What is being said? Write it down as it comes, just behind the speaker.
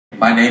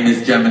My name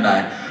is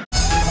Gemini.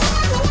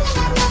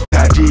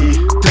 Have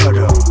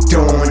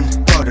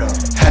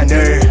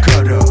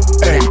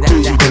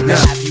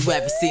you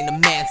ever seen a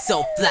man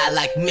so fly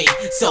like me?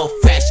 So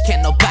fresh,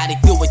 can nobody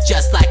do it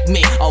just like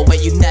me? Oh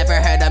wait, you never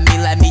heard of me?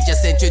 Let me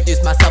just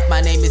introduce myself.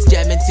 My name is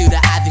Gemini. To the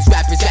obvious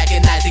rappers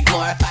recognize and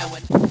glorify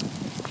what.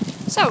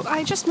 So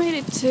I just made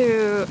it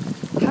to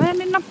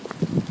henuel,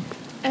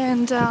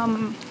 and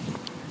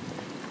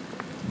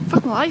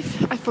fuck my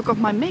life, I forgot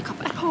my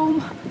makeup at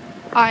home.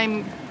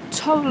 I'm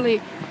totally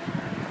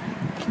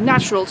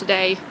natural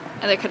today,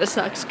 and that kind of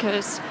sucks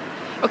because,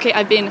 okay,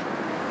 I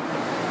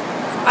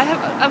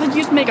haven't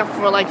used makeup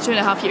for like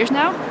 2.5 years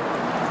now,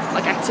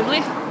 like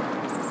actively,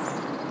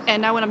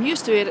 and now when I'm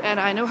used to it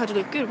and I know how to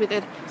look good with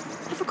it,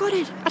 I forgot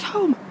it at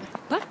home.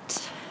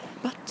 But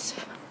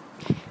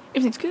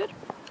everything's good.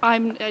 I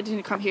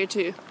didn't come here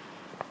to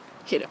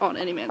hit on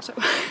any man, so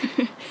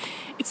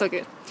it's all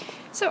good.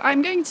 So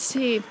I'm going to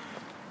see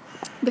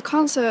the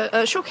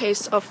concert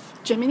showcase of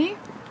Gemini.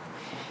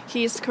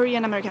 He's a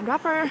Korean American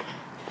rapper,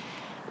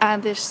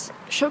 and this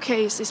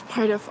showcase is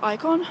part of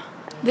Icon.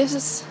 This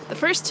is the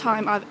first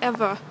time I've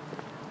ever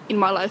in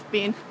my life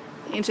been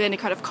into any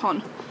kind of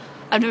con.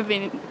 I've never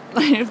been in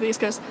any of these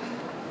because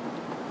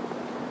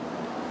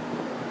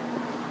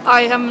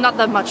I am not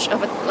that much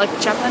of a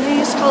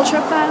Japanese culture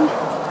fan,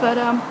 but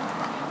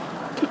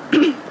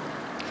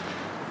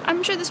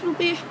I'm sure this will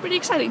be pretty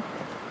exciting.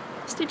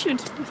 Stay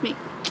tuned with me.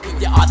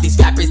 Yeah, all these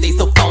rappers, they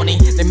so phony.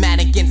 They're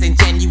mannequins and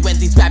genuine.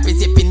 These rappers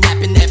hippin'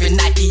 yapping every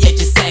night. Yeah,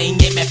 just saying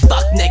it, man,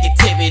 fuck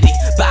negativity.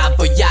 Bon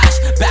voyage,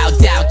 bow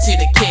down to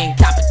the king.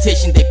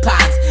 Competition, they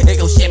pawns. They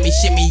go shimmy,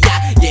 shimmy,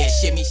 yeah,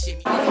 shimmy,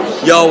 shimmy.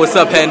 Yo, what's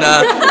up,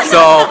 Henna?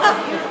 So,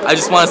 I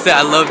just want to say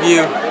I love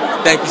you.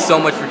 Thank you so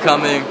much for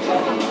coming.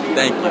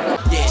 Thank you.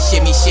 Yeah,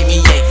 shimmy,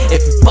 shimmy, yeah.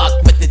 If you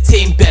fuck with the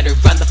team, better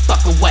run the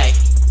fuck away.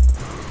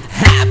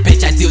 Ha,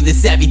 bitch, I do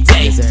this every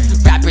day.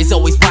 Rappers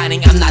always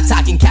whining, I'm not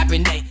talking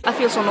Cabernet. I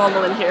feel so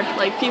normal in here.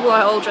 Like, people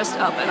are all dressed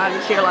up and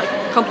I'm here like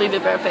completely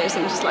barefaced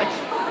and just like,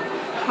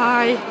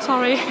 hi,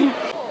 sorry.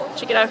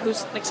 Check it out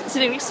who's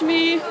sitting next to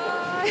me.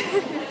 Hi.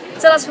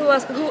 Tell us who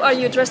are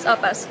you dressed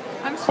up as?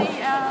 I'm from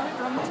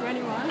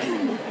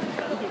 21.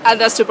 And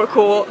that's super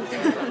cool.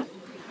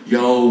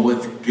 Yo,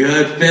 what's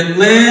good,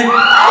 Finland?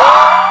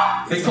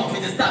 They told me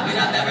to stop it,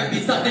 I'll never be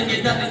something,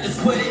 you're nothing,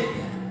 just quit it.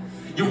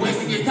 You're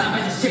wasting your time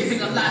and just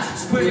chasing a lie, so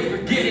just quit it,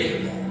 forget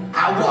it.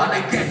 I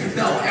wanna get to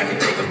know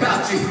everything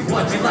about you,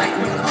 what you like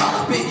when I'm all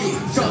up in you.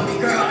 Show me,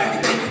 girl,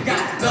 everything you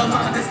got. Come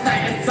on this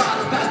night, it's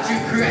all about you,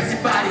 caress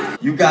your body.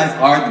 You guys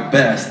are the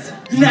best.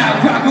 Now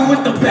rockin'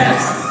 with the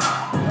best.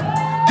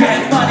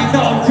 Get money,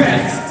 no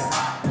rest.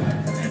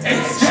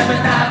 It's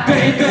Gemini,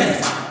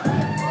 baby.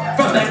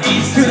 From the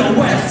east to the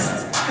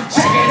west.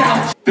 Check it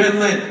out.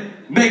 Finland,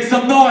 make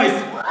some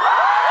noise.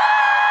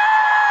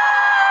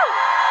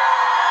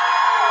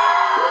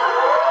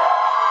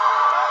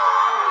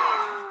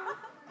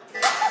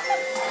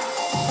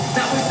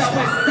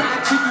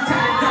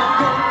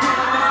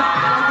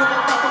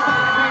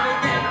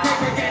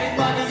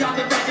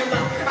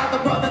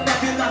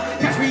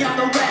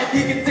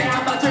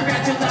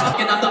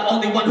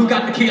 Who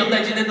got the key of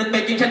legend in the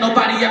making? Can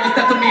nobody ever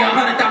step to me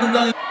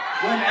 100,000?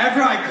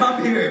 Whenever I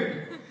come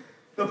here,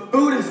 the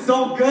food is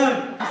so good.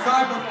 I'm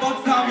sorry, but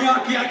fuck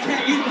Samyaki, I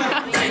can't eat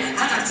that.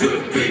 1,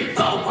 2, 3,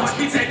 4, watch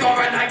me take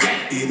over and I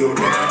get. You know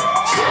that.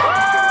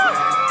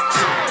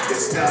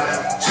 It's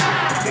style.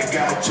 They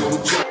got your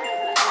job.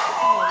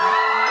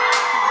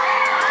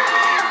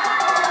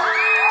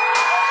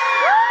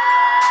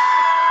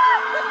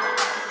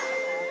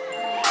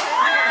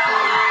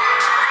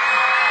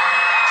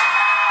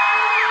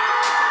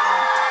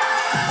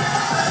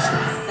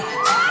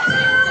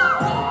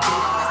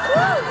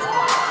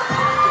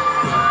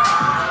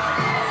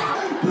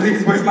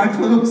 Please, where's my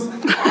clothes?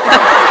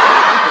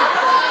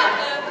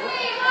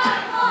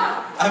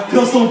 I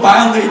feel so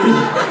violated.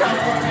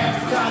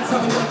 Tell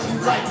me what you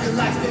like,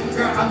 relax it,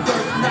 girl, I'm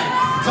thirsty night.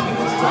 Tell me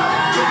what you want,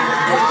 give me the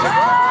pleasure.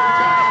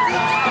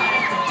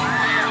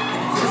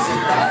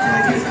 Listen, that's what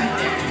it is.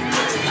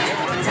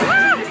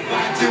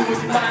 Do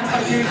what you want,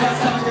 I'll give you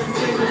something to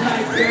say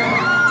tonight, girl.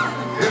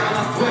 Girl,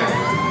 I swear,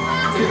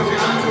 take off your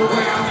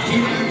underwear, I'm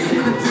eating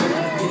you to do.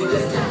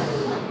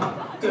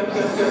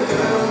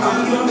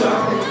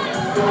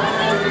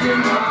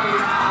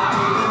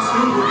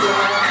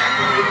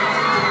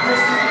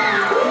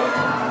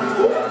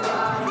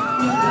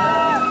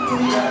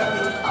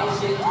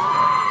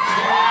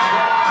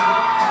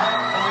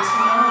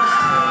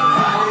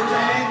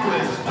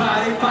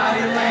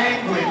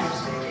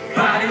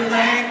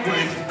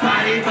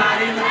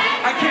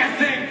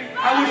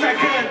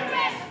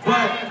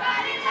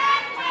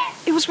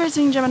 It was great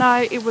seeing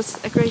Gemini. It was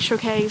a great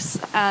showcase,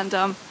 and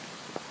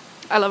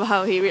I love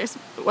how he reacts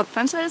what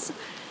fans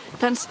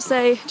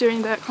say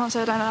during the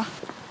concert. And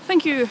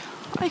thank you,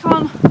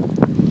 Icon.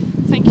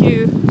 Thank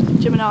you,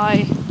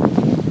 Gemini.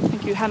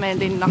 Thank you,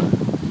 henuel.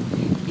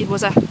 It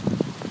was a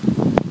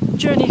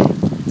journey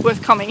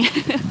worth coming.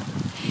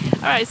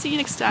 Alright, see you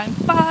next time.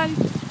 Bye!